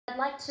I'd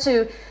like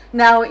to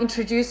now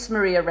introduce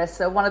Maria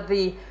Ressa, one of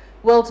the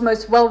world's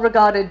most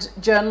well-regarded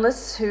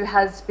journalists who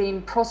has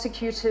been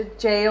prosecuted,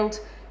 jailed,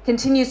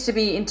 continues to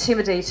be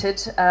intimidated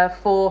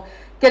for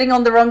getting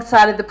on the wrong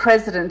side of the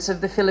president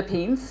of the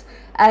Philippines.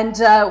 And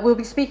we'll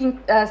be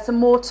speaking some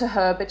more to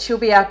her, but she'll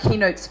be our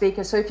keynote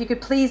speaker. So if you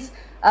could please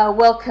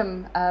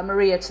welcome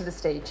Maria to the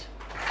stage.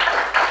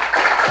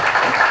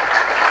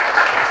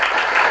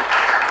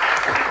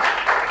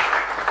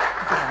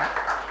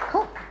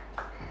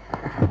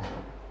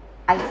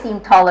 I seem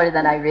taller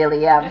than I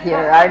really am here,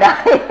 aren't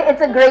I? It's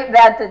a great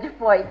vantage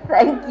point.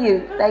 Thank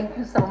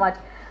you so much.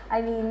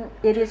 I mean,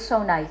 it is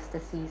so nice to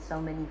see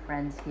so many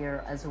friends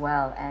here as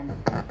well, and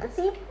to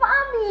see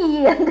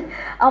Mommy. And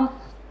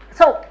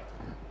so,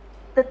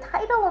 the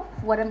title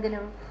of what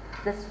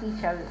the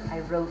speech I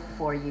wrote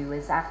for you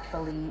is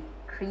actually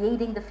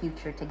Creating the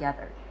Future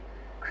Together.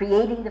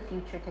 Creating the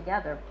future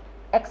together,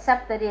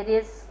 except that it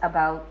is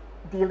about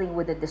dealing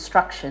with the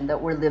destruction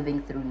that we're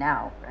living through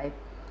now, right?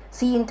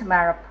 Seeing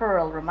Tamara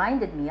Pearl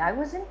reminded me I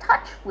was in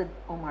touch with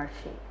Omar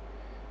Sheikh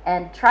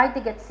and tried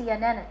to get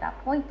CNN at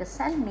that point to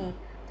send me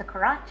to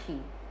Karachi.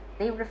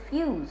 They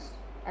refused,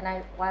 and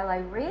while I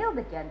railed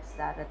against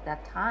that at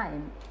that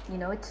time, you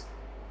know, it's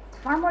a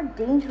far more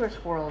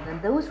dangerous world,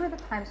 and those were the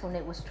times when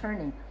it was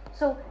turning.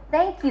 So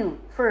thank you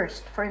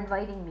first for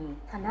inviting me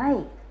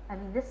tonight. I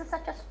mean, this is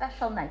such a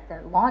special night,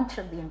 the launch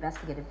of the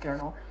Investigative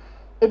Journal.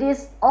 It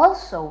is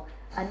also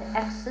an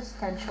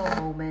existential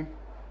moment,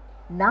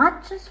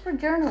 not just for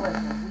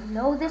journalism. We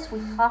know this, we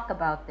talk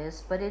about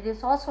this, but it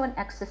is also an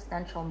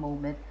existential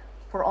moment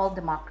for all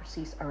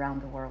democracies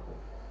around the world.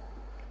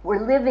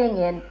 We're living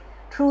in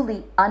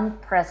truly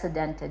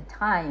unprecedented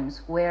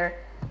times where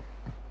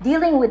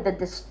dealing with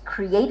the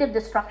creative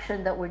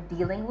destruction that we're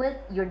dealing with,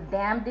 you're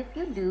damned if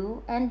you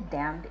do and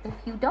damned if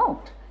you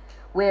don't.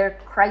 Where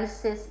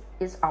crisis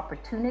is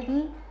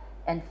opportunity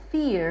and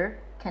fear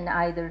can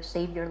either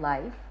save your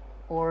life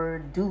or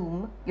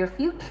doom your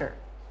future.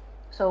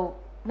 So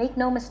make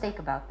no mistake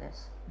about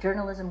this.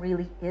 Journalism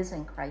really is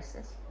in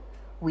crisis.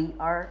 We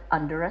are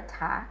under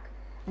attack,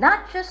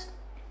 not just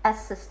as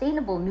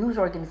sustainable news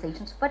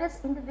organizations, but as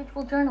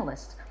individual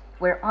journalists,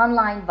 where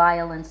online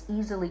violence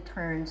easily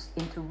turns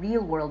into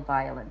real-world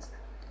violence.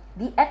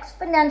 The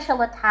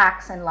exponential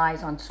attacks and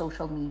lies on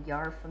social media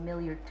are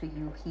familiar to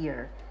you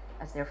here,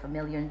 as they're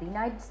familiar in the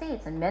United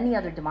States and many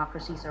other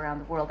democracies around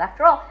the world.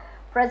 After all,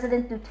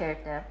 President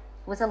Duterte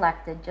was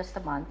elected just a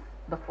month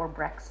before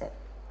Brexit.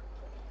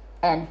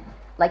 And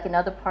like in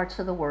other parts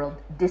of the world,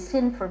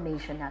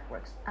 disinformation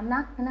networks, I'm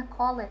not going to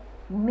call it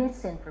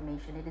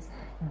misinformation, it is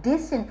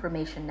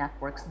disinformation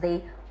networks.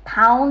 They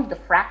pound the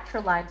fracture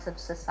lines of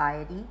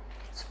society,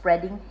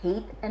 spreading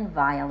hate and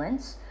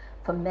violence,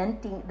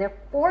 they're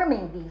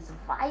forming these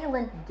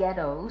violent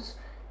ghettos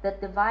that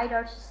divide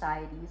our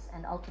societies,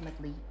 and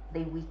ultimately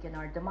they weaken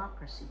our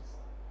democracies.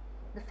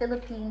 The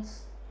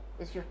Philippines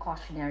is your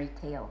cautionary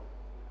tale.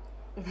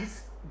 It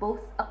is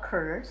both a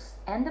curse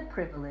and a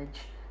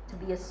privilege to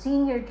be a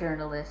senior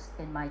journalist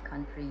in my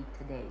country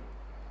today.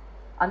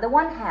 On the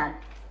one hand,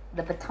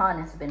 the baton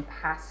has been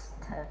passed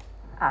to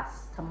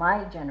us, to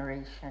my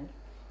generation,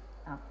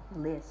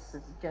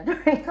 Liz's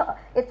generation.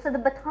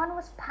 The baton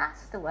was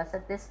passed to us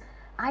at this,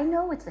 I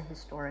know it's a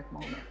historic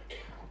moment.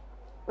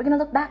 We're going to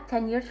look back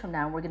 10 years from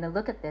now, and we're going to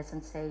look at this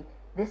and say,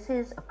 this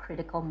is a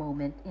critical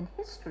moment in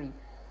history.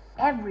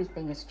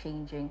 Everything is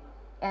changing,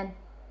 and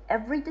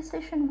every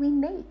decision we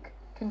make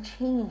can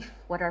change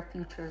what our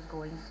future is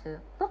going to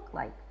look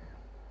like.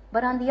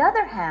 But on the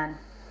other hand,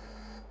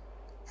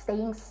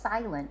 staying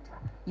silent,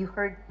 you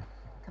heard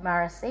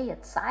Tamara say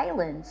it,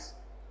 silence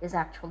is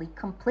actually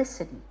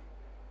complicity.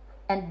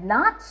 And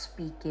not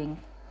speaking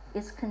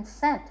is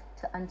consent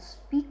to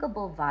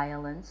unspeakable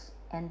violence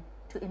and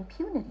to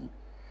impunity.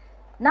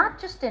 Not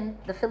just in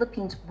the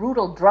Philippines'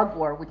 brutal drug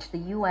war, which the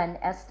UN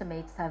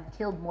estimates have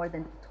killed more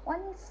than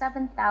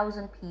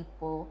 27,000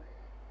 people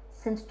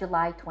since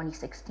July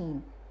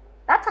 2016.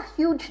 That's a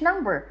huge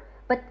number.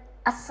 But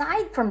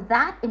aside from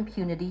that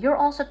impunity, you're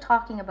also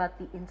talking about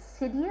the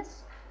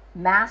insidious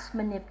mass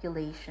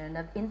manipulation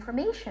of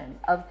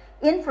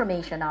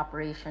information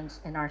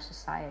operations in our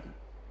society.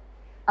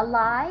 A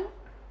lie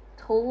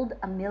told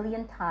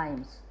 1,000,000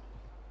 times,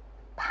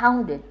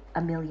 pounded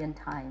 1,000,000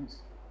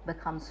 times,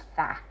 becomes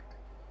fact.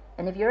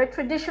 And if you're a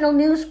traditional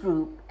news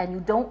group and you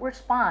don't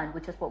respond,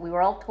 which is what we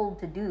were all told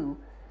to do,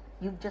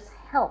 you've just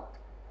helped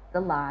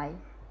the lie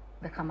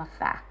become a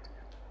fact.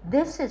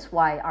 This is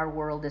why our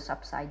world is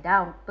upside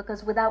down,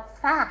 because without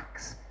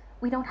facts,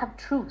 we don't have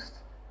truth.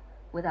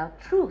 Without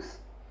truth,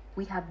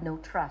 we have no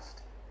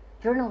trust.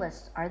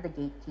 Journalists are the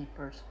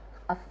gatekeepers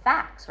of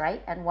facts,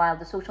 right? And while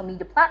the social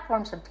media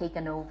platforms have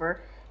taken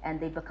over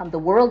and they've become the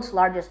world's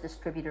largest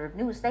distributor of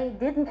news, they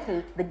didn't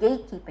take the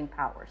gatekeeping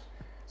powers.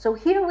 So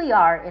here we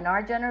are in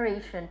our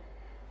generation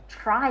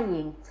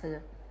trying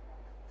to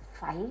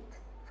fight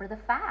for the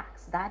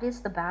facts. That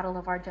is the battle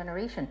of our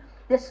generation.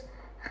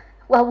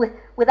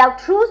 Without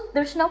truth,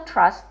 there's no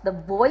trust. The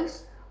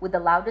voice with the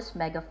loudest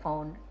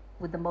megaphone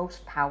with the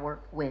most power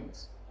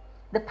wins.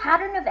 The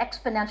pattern of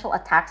exponential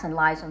attacks and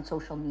lies on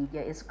social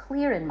media is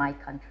clear in my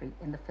country,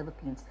 in the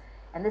Philippines.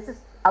 And this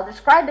is, I'll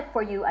describe it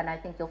for you, and I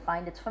think you'll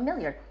find it's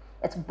familiar.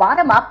 It's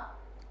bottom-up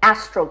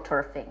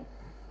astroturfing.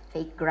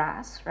 Fake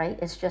grass, right?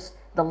 It's just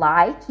the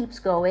lie keeps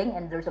going,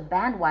 and there's a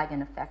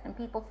bandwagon effect, and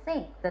people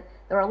think that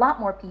there are a lot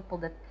more people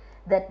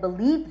that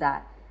believe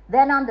that.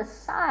 Then on the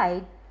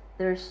side,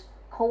 there's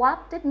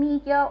co-opted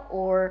media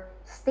or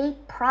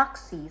state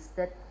proxies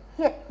that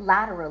hit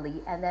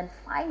laterally, and then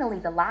finally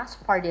the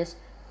last part is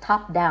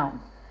top-down.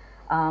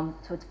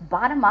 So it's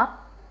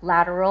bottom-up,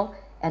 lateral,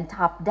 and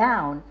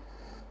top-down.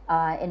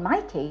 In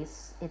my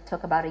case, it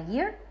took about a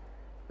year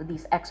with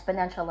these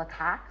exponential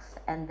attacks,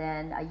 and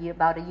then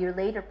about a year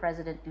later,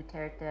 President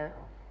Duterte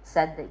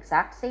said the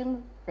exact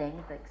same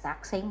thing, the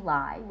exact same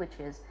lie, which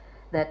is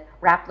that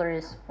Rappler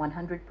is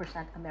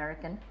 100%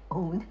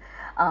 American-owned.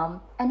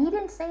 And he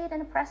didn't say it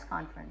in a press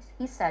conference.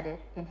 He said it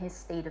in his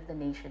State of the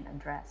Nation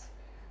address.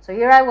 So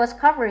here I was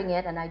covering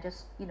it, and I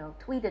just,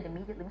 tweeted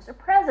immediately, Mr.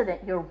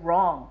 President, you're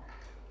wrong.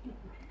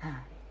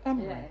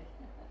 Anyway,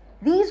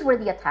 these were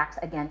the attacks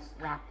against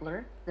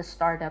Rappler, the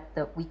startup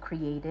that we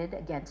created,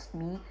 against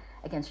me,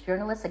 against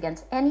journalists,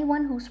 against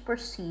anyone who's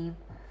perceived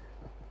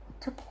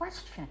to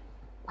question.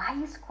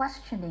 Why is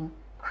questioning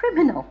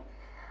criminal?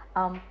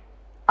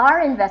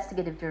 Our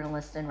investigative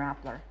journalists in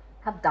Rappler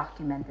have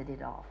documented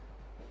it all.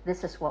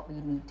 This is what we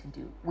need to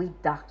do. We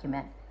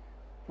document.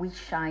 We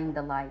shine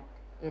the light.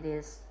 It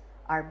is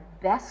our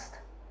best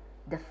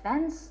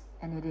defense,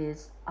 and it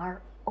is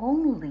our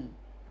only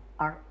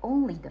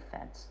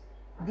defense.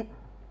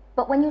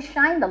 But when you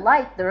shine the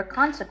light, there are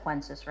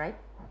consequences, right?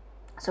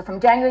 So from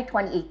January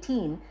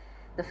 2018,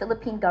 the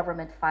Philippine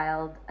government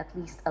filed at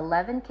least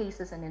 11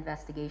 cases and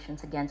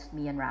investigations against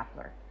me and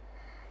Rappler.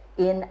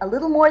 In a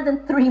little more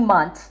than 3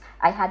 months,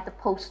 I had to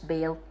post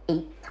bail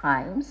 8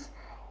 times.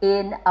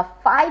 In a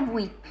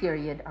 5-week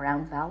period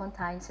around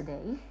Valentine's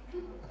Day,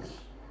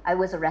 I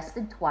was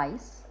arrested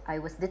twice. I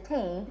was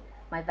detained.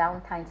 My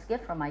Valentine's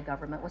gift from my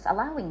government was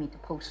allowing me to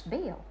post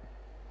bail.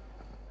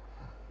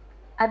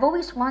 I've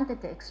always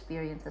wanted to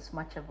experience as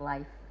much of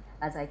life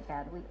as I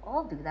can. We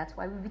all do. That's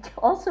why we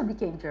also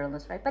became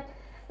journalists, right? But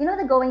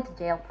the going to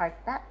jail part,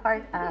 that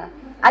part,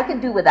 I could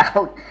do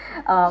without.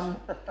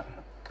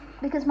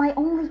 Because my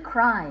only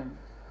crime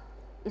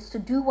is to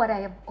do what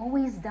I have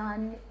always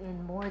done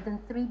in more than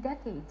 3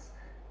 decades.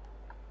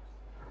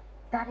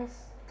 That is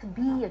to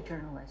be a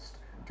journalist,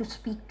 to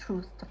speak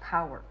truth to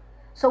power.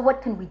 So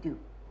what can we do?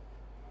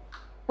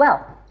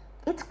 Well,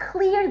 it's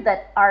clear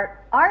that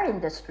our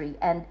industry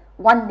and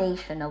one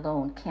nation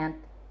alone can't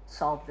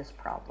solve this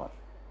problem,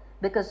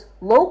 because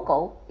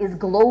local is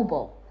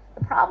global.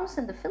 The problems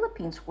in the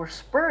Philippines were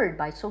spurred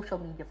by social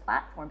media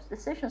platforms,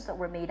 decisions that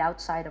were made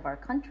outside of our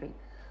country.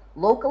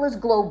 Local is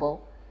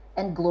global,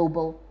 and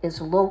global is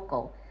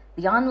local.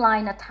 The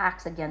online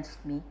attacks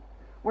against me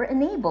were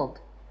enabled.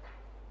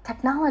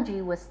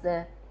 Technology was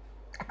the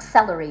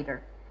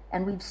accelerator,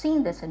 and we've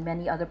seen this in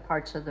many other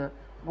parts of the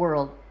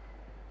world.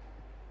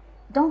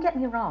 Don't get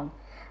me wrong.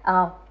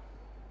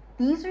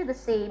 These are the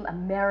same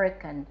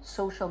American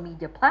social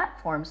media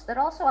platforms that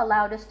also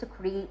allowed us to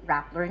create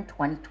Rappler in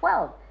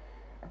 2012.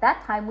 At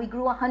that time, we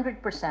grew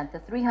 100% to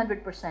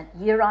 300%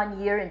 year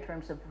on year in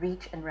terms of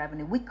reach and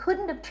revenue. We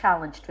couldn't have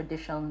challenged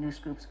traditional news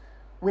groups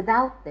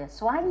without this.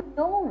 So I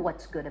know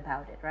what's good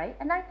about it, right?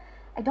 And I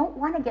don't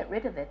want to get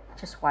rid of it,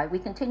 which is why we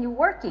continue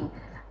working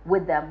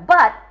with them.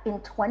 But in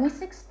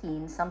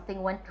 2016,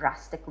 something went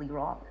drastically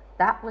wrong.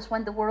 That was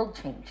when the world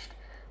changed,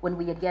 when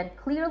we again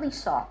clearly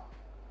saw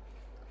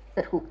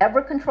that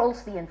whoever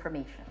controls the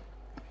information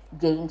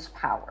gains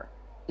power.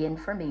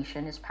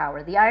 Information is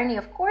power. The irony,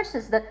 of course,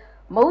 is that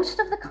most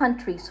of the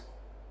countries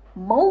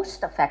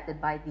most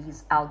affected by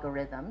these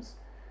algorithms,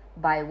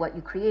 by what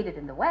you created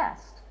in the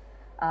West,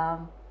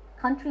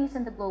 countries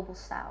in the global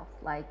South,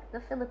 like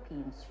the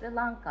Philippines, Sri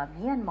Lanka,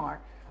 Myanmar,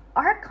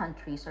 our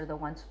countries are the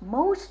ones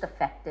most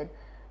affected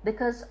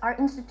because our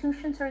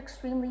institutions are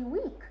extremely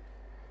weak.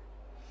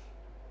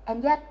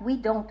 And yet we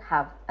don't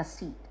have a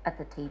seat at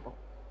the table.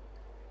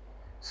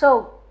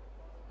 So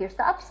here's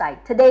the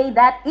upside. Today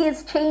that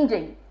is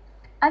changing.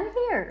 I'm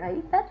here,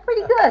 right? That's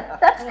pretty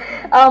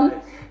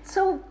good.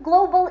 So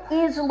global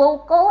is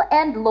local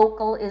and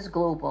local is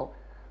global,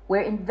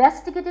 where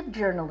investigative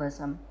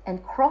journalism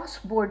and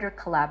cross-border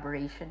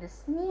collaboration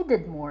is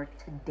needed more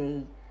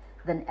today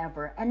than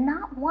ever. And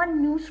not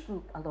one news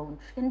group alone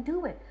can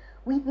do it.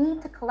 We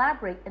need to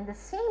collaborate in the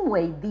same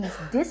way these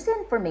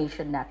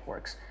disinformation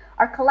networks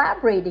are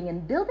collaborating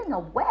and building a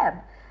web.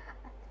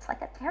 It's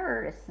like a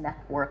terrorist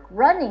network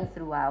running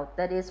throughout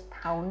that is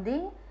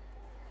pounding,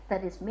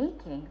 that is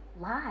making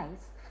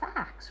lies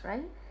facts,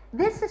 right?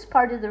 This is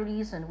part of the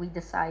reason we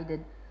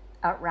decided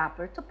at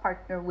Rappler to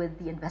partner with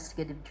the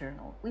Investigative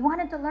Journal. We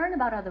wanted to learn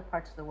about other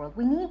parts of the world.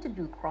 We need to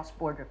do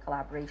cross-border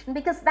collaboration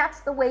because that's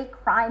the way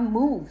crime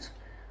moves,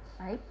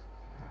 right?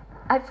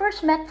 I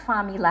first met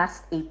Fahmy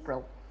last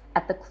April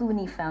at the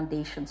Clooney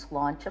Foundation's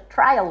launch of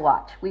Trial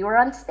Watch. We were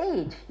on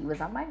stage. He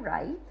was on my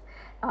right,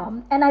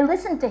 and I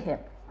listened to him.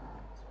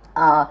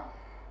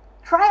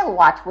 Trial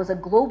Watch was a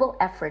global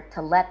effort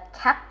to let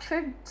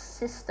captured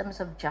systems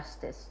of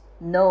justice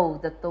know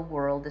that the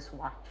world is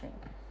watching.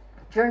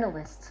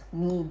 Journalists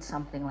need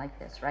something like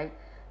this, right?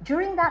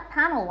 During that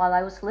panel, while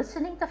I was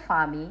listening to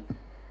Fahmy,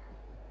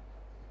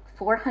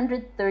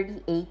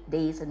 438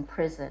 days in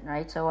prison,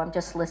 right? So I'm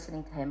just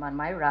listening to him on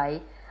my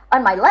right.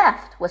 On my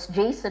left was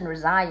Jason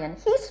Rezaian.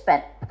 He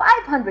spent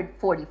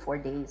 544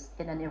 days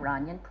in an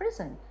Iranian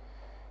prison.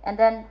 And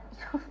then,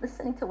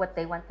 listening to what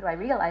they went through, I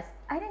realized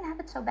I didn't have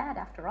it so bad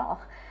after all.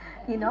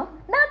 Not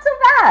so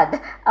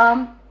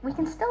bad. We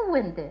can still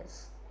win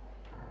this.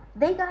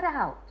 They got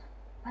out,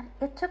 but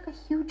it took a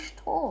huge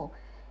toll.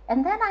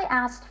 And then I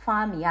asked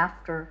Fahmy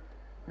after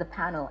the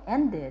panel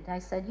ended, I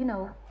said,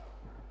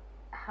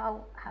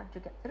 how'd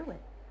you get through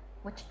it?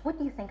 What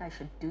do you think I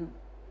should do?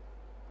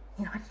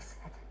 You know what he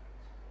said?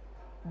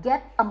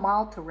 Get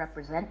Amal to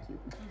represent you.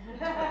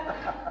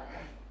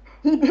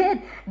 He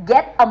did.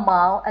 Get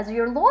Amal as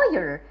your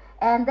lawyer.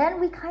 And then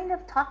we kind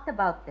of talked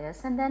about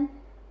this. And then,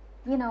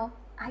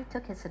 I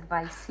took his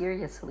advice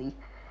seriously.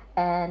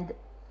 And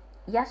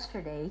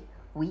yesterday,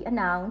 we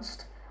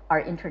announced our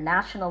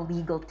international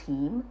legal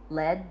team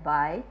led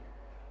by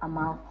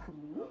Amal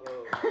Clooney.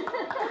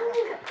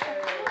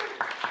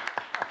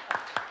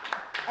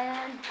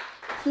 And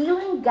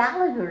Keelan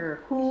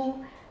Gallagher,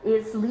 who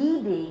is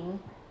leading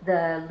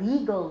the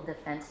legal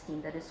defense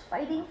team that is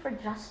fighting for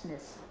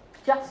justice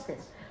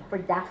for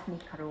Daphne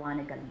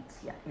Caruana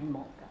Galizia in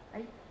Malta,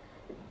 right?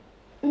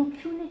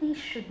 Impunity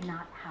should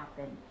not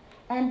happen.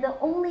 And the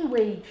only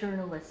way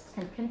journalists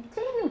can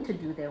continue to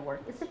do their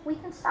work is if we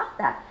can stop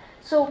that.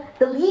 So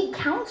the lead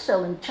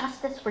counsel in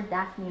Justice for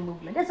Daphne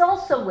movement is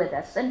also with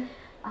us. And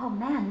oh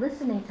man,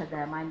 listening to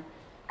them, I'm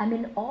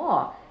in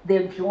awe.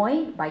 They're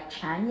joined by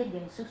Chanya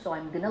Ginsu, so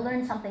I'm going to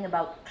learn something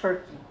about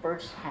Turkey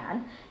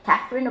firsthand.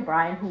 Catherine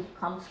O'Brien, who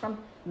comes from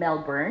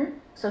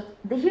Melbourne. So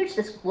here's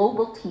this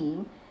global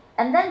team.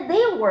 And then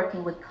they're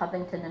working with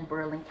Covington and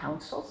Burling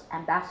councils.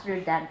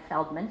 Ambassador Dan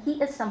Feldman,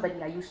 he is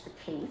somebody I used to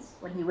chase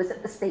when he was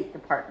at the State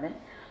Department.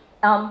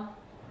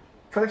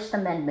 First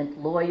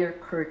Amendment lawyer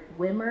Kurt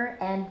Wimmer,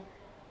 and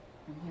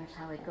here's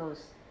how it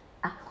goes.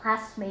 A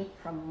classmate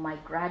from my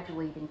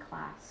graduating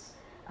class.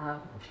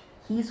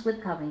 He's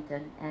with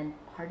Covington, and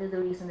part of the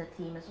reason the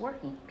team is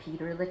working,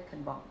 Peter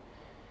Lichtenbaum.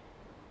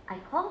 I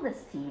call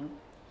this team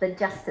the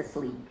Justice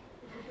League.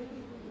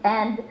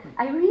 And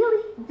I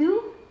really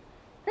do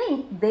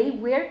think they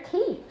wear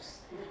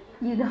capes,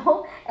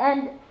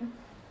 And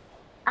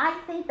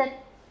I think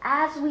that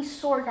as we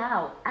sort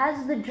out,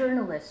 as the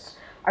journalists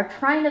are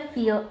trying to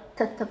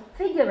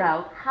figure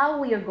out how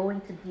we are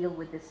going to deal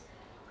with this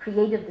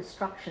creative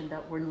destruction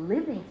that we're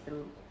living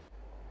through,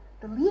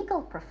 the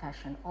legal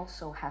profession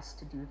also has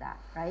to do that,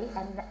 right?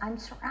 And I'm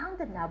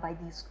surrounded now by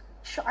these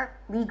sharp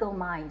legal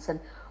minds, and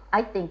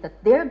I think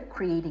that they're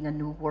creating a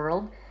new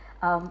world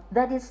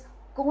that is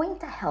going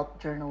to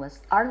help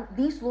journalists.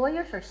 These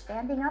lawyers are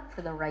standing up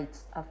for the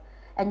rights of,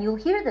 and you'll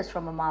hear this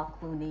from Amal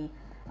Clooney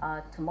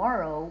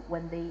tomorrow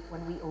when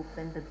we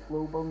open the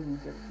Global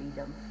Media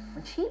Freedom,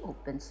 when she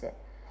opens it.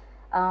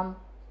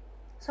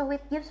 So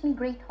it gives me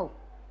great hope.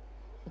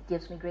 It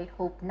gives me great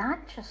hope,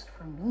 not just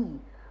for me,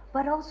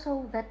 but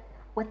also that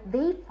what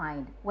they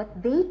find,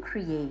 what they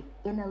create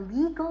in a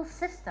legal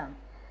system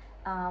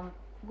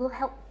will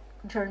help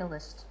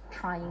journalists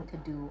trying to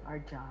do our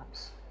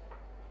jobs.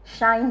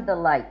 Shine the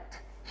light.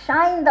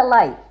 Shine the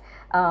light.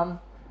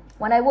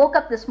 When I woke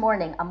up this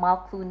morning,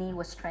 Amal Clooney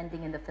was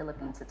trending in the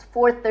Philippines. It's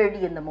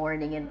 4:30 in the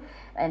morning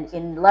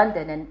in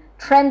London, and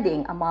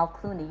trending Amal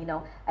Clooney.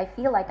 I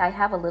feel like I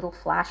have a little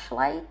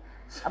flashlight.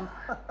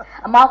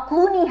 Amal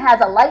Clooney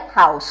has a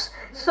lighthouse.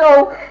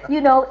 So,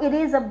 it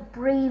is a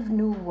brave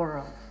new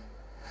world.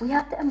 We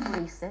have to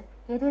embrace it.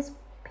 It is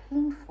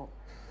painful.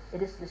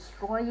 It is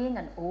destroying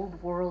an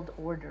old world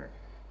order.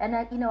 And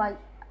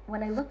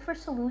when I look for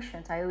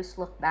solutions, I always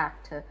look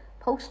back to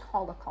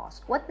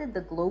post-Holocaust. What did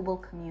the global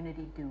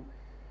community do?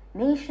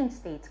 Nation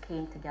states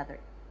came together.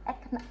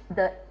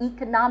 The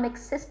economic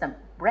system,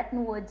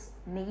 Bretton Woods,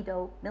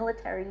 NATO,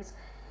 militaries,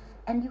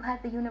 and you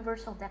have the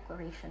Universal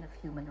Declaration of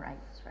Human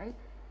Rights, right?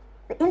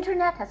 The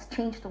internet has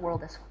changed the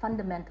world as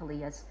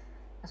fundamentally as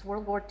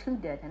World War II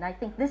did, and I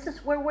think this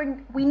is where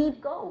we need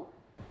to go.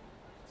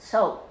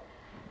 So,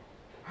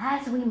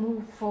 as we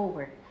move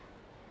forward,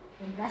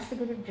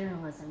 investigative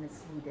journalism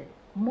is needed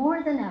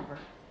more than ever.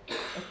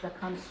 It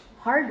becomes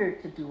harder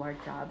to do our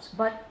jobs,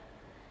 but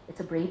it's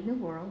a brave new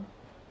world.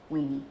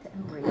 We need to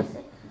embrace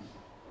it.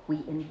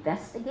 We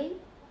investigate,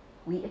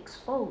 we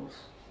expose,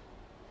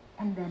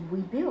 and then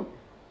we build.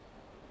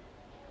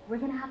 We're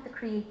going to have to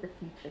create the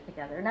future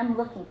together, and I'm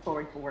looking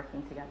forward to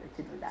working together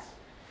to do that.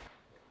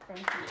 Thank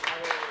you.